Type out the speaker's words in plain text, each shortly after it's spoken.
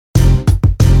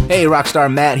Hey, Rockstar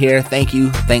Matt here. Thank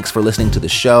you. Thanks for listening to the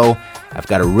show. I've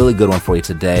got a really good one for you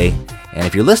today. And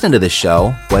if you're listening to this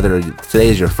show, whether today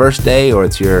is your first day or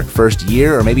it's your first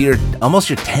year or maybe you're almost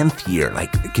your 10th year,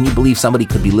 like, can you believe somebody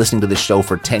could be listening to this show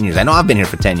for 10 years? I know I've been here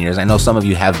for 10 years. I know some of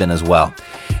you have been as well.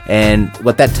 And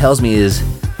what that tells me is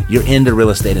you're into real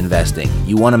estate investing.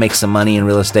 You want to make some money in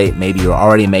real estate. Maybe you're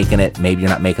already making it. Maybe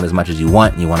you're not making as much as you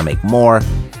want and you want to make more.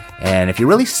 And if you're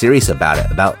really serious about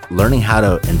it, about learning how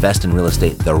to invest in real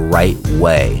estate the right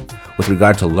way, with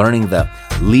regard to learning the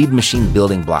lead machine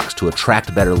building blocks to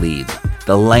attract better leads,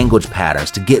 the language patterns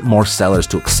to get more sellers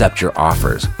to accept your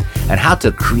offers, and how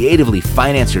to creatively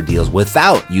finance your deals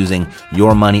without using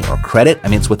your money or credit. I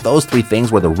mean, it's with those three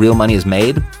things where the real money is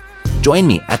made. Join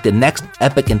me at the next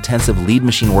Epic Intensive Lead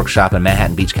Machine Workshop in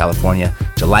Manhattan Beach, California,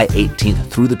 July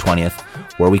 18th through the 20th,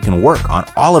 where we can work on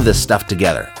all of this stuff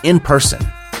together in person.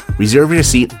 Reserve your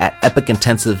seat at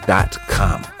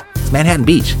epicintensive.com. It's Manhattan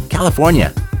Beach,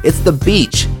 California. It's the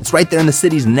beach. It's right there in the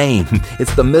city's name.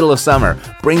 It's the middle of summer.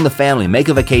 Bring the family. Make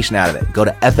a vacation out of it. Go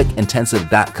to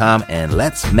epicintensive.com and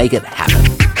let's make it happen.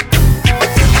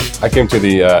 I came to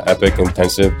the Epic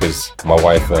Intensive because my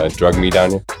wife drugged me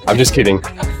down here. I'm just kidding.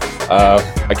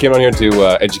 I came on here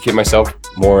to educate myself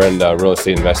more in real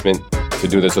estate investment, to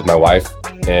do this with my wife.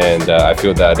 And I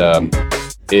feel that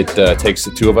it takes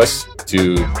the two of us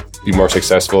to be more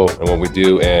successful in what we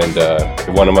do. And if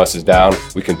one of us is down,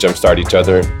 we can jumpstart each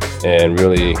other and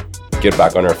really get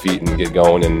back on our feet and get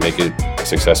going and make it a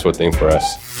successful thing for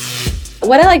us.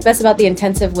 What I like best about the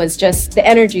intensive was just the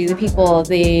energy, the people,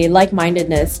 the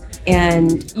like-mindedness.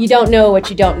 And you don't know what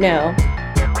you don't know.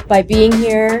 By being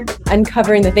here,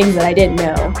 uncovering the things that I didn't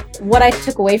know. What I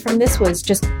took away from this was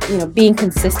just, being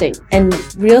consistent. And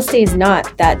real estate is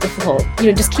not that difficult.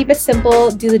 Just keep it simple,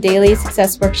 do the daily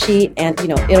success worksheet, and,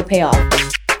 it'll pay off.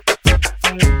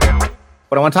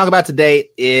 What I want to talk about today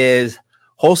is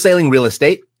wholesaling real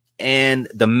estate. And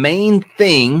the main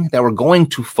thing that we're going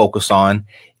to focus on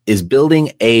is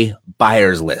building a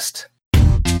buyer's list.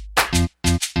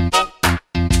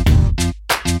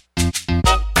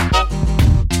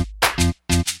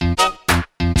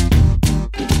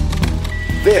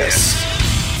 This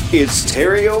is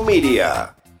Stereo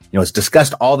Media. It's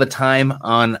discussed all the time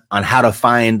on how to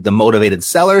find the motivated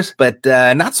sellers, but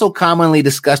not so commonly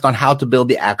discussed on how to build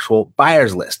the actual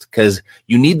buyer's list, because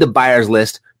you need the buyer's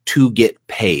list to get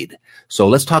paid. So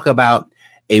let's talk about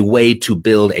a way to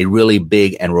build a really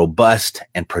big and robust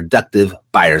and productive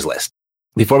buyer's list.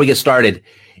 Before we get started,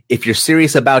 if you're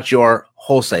serious about your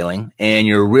wholesaling and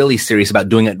you're really serious about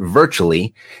doing it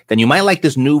virtually, then you might like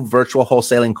this new virtual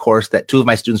wholesaling course that two of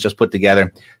my students just put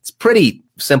together. It's pretty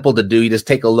simple to do. You just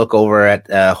take a look over at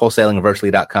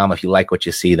wholesalingvirtually.com. If you like what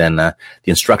you see, then the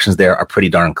instructions there are pretty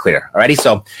darn clear. Alrighty.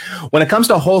 So when it comes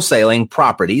to wholesaling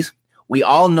properties, we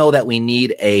all know that we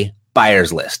need a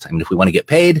buyer's list. I mean, if we want to get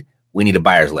paid, we need a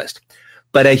buyer's list.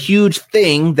 But a huge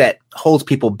thing that holds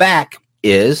people back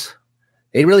is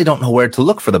they really don't know where to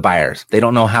look for the buyers. They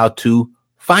don't know how to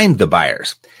find the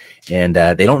buyers. And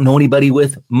they don't know anybody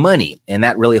with money. And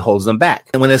that really holds them back.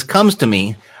 And when this comes to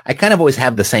me, I kind of always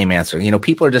have the same answer.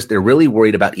 People are they're really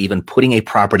worried about even putting a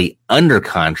property under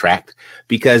contract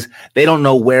because they don't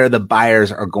know where the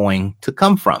buyers are going to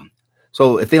come from.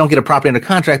 So if they don't get a property under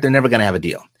contract, they're never going to have a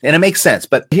deal. And it makes sense.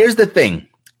 But here's the thing.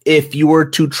 If you were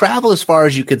to travel as far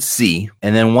as you could see,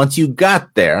 and then once you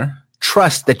got there,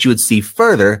 trust that you would see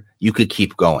further, you could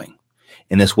keep going.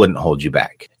 And this wouldn't hold you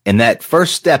back. And that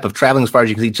first step of traveling as far as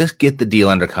you can see, just get the deal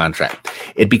under contract.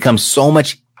 It becomes so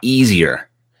much easier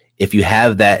if you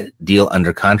have that deal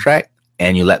under contract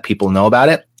and you let people know about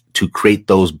it to create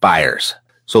those buyers.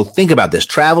 So think about this.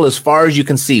 Travel as far as you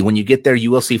can see. When you get there,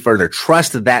 you will see further.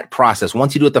 Trust that process.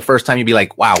 Once you do it the first time, you'll be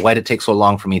like, wow, why did it take so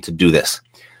long for me to do this?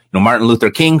 Martin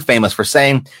Luther King, famous for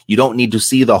saying, you don't need to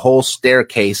see the whole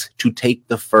staircase to take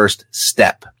the first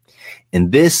step.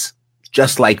 And this,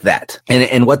 just like that.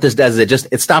 And what this does is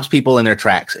it stops people in their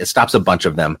tracks. It stops a bunch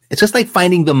of them. It's just like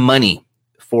finding the money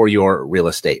for your real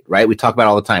estate, right? We talk about it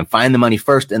all the time. Find the money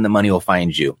first and the money will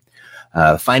find you.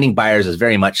 Finding buyers is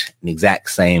very much the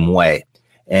exact same way.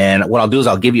 And what I'll do is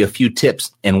I'll give you a few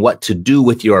tips in what to do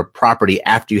with your property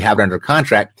after you have it under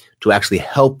contract to actually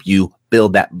help you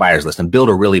build that buyer's list and build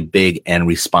a really big and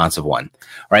responsive one.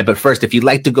 All right. But first, if you'd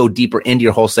like to go deeper into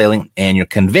your wholesaling and you're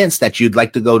convinced that you'd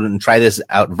like to go and try this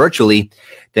out virtually,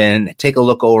 then take a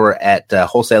look over at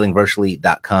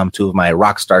wholesalingvirtually.com. Two of my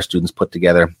Rockstar students put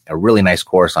together a really nice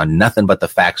course on nothing but the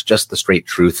facts, just the straight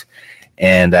truth.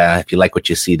 And if you like what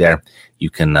you see there, you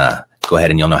can go ahead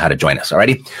and you'll know how to join us. All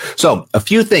righty. So a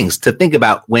few things to think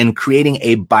about when creating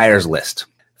a buyer's list.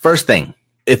 First thing,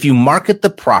 if you market the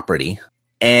property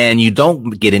and you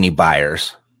don't get any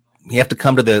buyers, you have to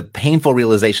come to the painful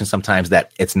realization sometimes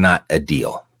that it's not a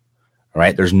deal. All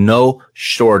right. There's no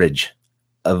shortage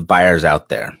of buyers out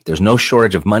there. There's no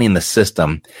shortage of money in the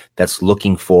system that's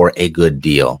looking for a good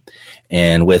deal.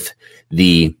 And with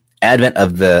the advent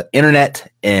of the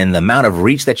internet and the amount of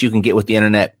reach that you can get with the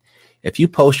internet, if you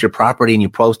post your property and you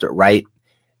post it right,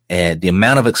 and the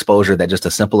amount of exposure that just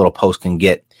a simple little post can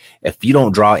get, if you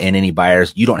don't draw in any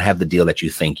buyers, you don't have the deal that you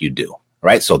think you do.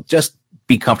 Right. So just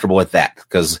be comfortable with that,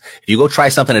 because if you go try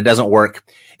something that doesn't work,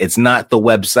 it's not the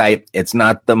website, it's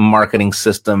not the marketing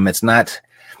system, it's not,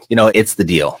 it's the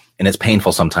deal, and it's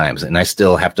painful sometimes. And I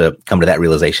still have to come to that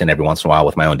realization every once in a while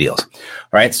with my own deals.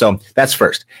 All right. So that's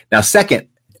first. Now, second,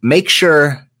 make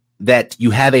sure that you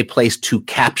have a place to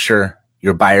capture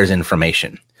your buyer's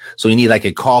information. So you need like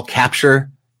a call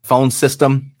capture phone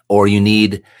system, or you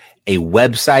need a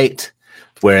website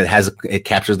where it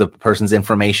captures the person's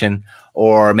information,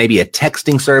 or maybe a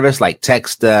texting service like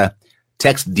text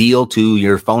deal to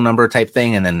your phone number type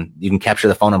thing, and then you can capture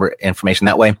the phone number information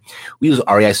that way. We use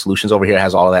REI Solutions over here. It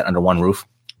has all of that under one roof,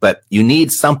 but you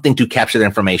need something to capture the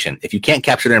information. If you can't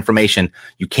capture the information,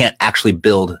 you can't actually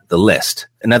build the list.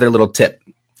 Another little tip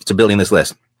to building this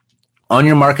list: on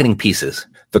your marketing pieces,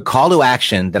 the call to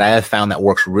action that I have found that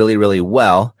works really, really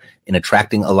well in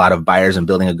attracting a lot of buyers and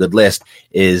building a good list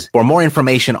is, for more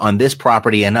information on this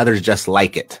property and others just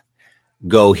like it,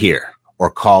 go here,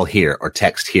 or call here, or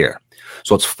text here.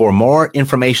 So it's for more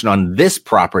information on this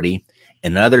property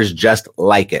and others just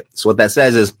like it. So what that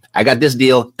says is, I got this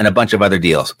deal and a bunch of other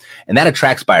deals. And that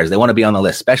attracts buyers. They want to be on the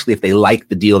list, especially if they like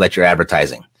the deal that you're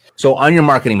advertising. So on your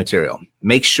marketing material,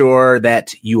 make sure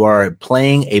that you are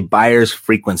playing a buyer's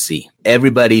frequency.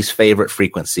 Everybody's favorite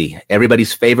frequency,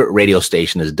 everybody's favorite radio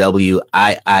station is WIIFM.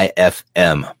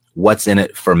 What's in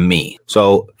it for me?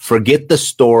 So forget the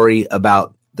story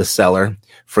about the seller.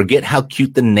 Forget how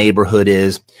cute the neighborhood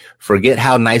is. Forget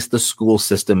how nice the school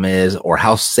system is or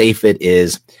how safe it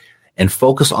is, and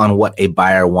focus on what a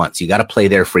buyer wants. You got to play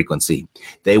their frequency.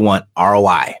 They want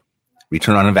ROI,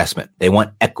 return on investment. They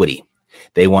want equity.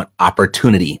 They want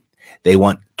opportunity. They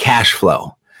want cash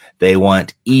flow. They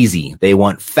want easy. They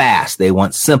want fast. They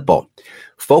want simple.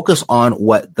 Focus on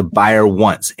what the buyer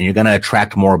wants, and you're going to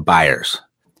attract more buyers.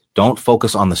 Don't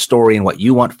focus on the story and what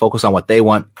you want. Focus on what they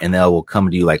want, and they will come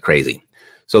to you like crazy.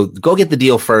 So go get the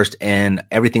deal first, and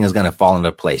everything is going to fall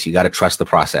into place. You got to trust the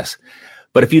process.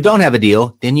 But if you don't have a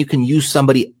deal, then you can use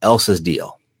somebody else's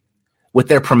deal with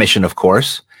their permission, of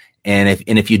course. And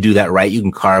if you do that right, you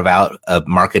can carve out a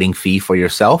marketing fee for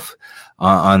yourself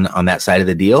on that side of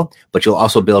the deal, but you'll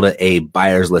also build a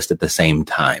buyer's list at the same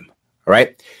time. All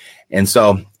right. And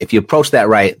so if you approach that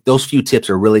right, those few tips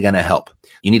are really going to help.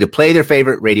 You need to play their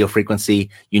favorite radio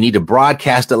frequency. You need to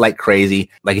broadcast it like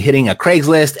crazy, like hitting a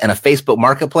Craigslist and a Facebook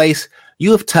marketplace. You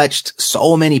have touched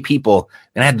so many people,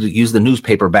 and I had to use the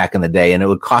newspaper back in the day, and it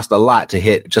would cost a lot to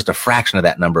hit just a fraction of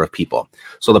that number of people.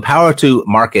 So the power to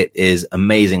market is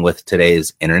amazing with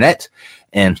today's internet.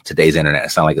 And today's internet, it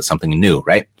sounds like it's something new,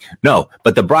 right? No,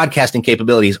 but the broadcasting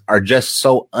capabilities are just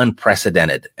so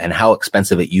unprecedented, and how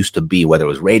expensive it used to be, whether it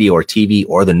was radio or TV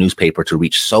or the newspaper, to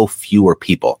reach so fewer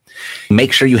people.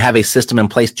 Make sure you have a system in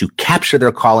place to capture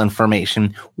their call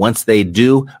information once they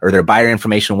do, or their buyer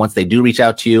information once they do reach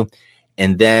out to you.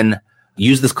 And then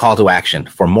use this call to action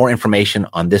for more information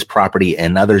on this property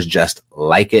and others just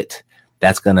like it.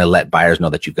 That's going to let buyers know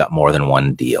that you've got more than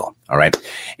one deal. All right.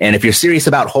 And if you're serious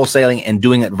about wholesaling and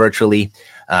doing it virtually,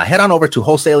 head on over to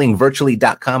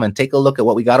wholesalingvirtually.com and take a look at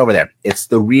what we got over there. It's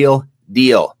the real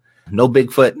deal. No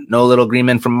Bigfoot, no little green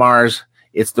men from Mars.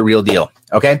 It's the real deal.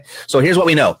 Okay. So here's what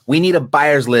we know. We need a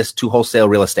buyer's list to wholesale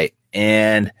real estate.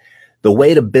 And the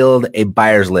way to build a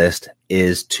buyer's list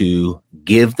is to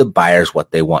give the buyers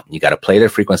what they want. You got to play their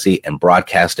frequency and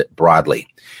broadcast it broadly.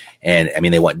 And I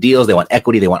mean, they want deals, they want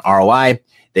equity, they want ROI,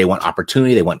 they want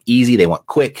opportunity, they want easy, they want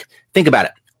quick. Think about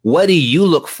it. What do you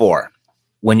look for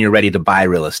when you're ready to buy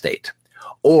real estate?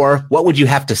 Or what would you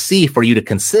have to see for you to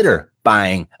consider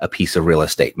buying a piece of real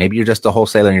estate? Maybe you're just a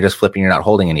wholesaler and you're just flipping, you're not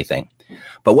holding anything.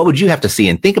 But what would you have to see?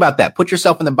 And think about that. Put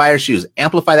yourself in the buyer's shoes.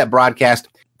 Amplify that broadcast.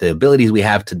 The abilities we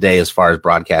have today as far as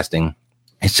broadcasting,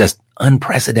 it's just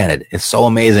unprecedented. It's so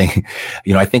amazing.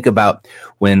 You know, I think about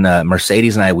when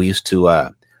Mercedes and we used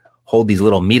to hold these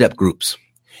little meetup groups.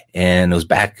 And it was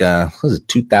back, what was it,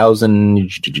 2000,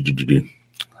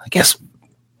 I guess,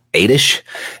 8-ish,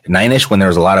 9-ish, when there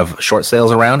was a lot of short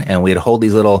sales around. And we'd hold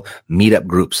these little meetup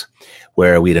groups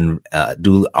where we'd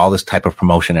do all this type of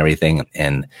promotion, everything.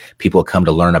 And people come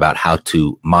to learn about how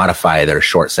to modify their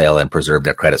short sale and preserve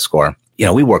their credit score. You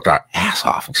know, we worked our ass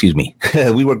off,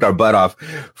 we worked our butt off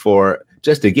for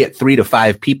just to get 3 to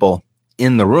 5 people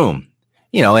in the room,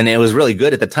 and it was really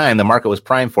good at the time. The market was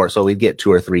primed for it. So we'd get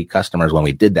 2 or 3 customers when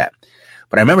we did that.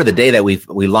 But I remember the day that we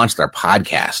launched our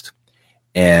podcast,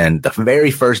 and the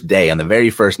very first day, on the very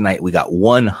first night, we got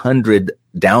 100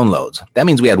 downloads. That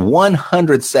means we had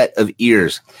 100 set of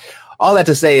ears. All that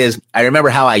to say is I remember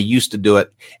how I used to do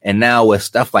it. And now with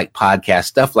stuff like podcasts,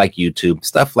 stuff like YouTube,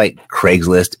 stuff like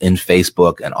Craigslist and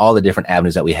Facebook and all the different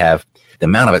avenues that we have, the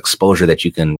amount of exposure that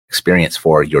you can experience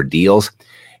for your deals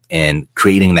and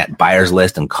creating that buyer's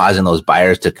list and causing those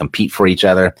buyers to compete for each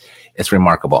other, it's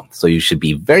remarkable. So you should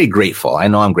be very grateful. I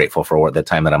know I'm grateful for the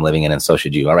time that I'm living in, and so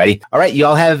should you. Alrighty. All right. You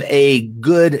all have a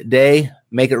good day.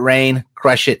 Make it rain,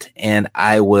 crush it. And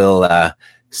I will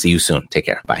see you soon. Take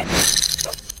care. Bye.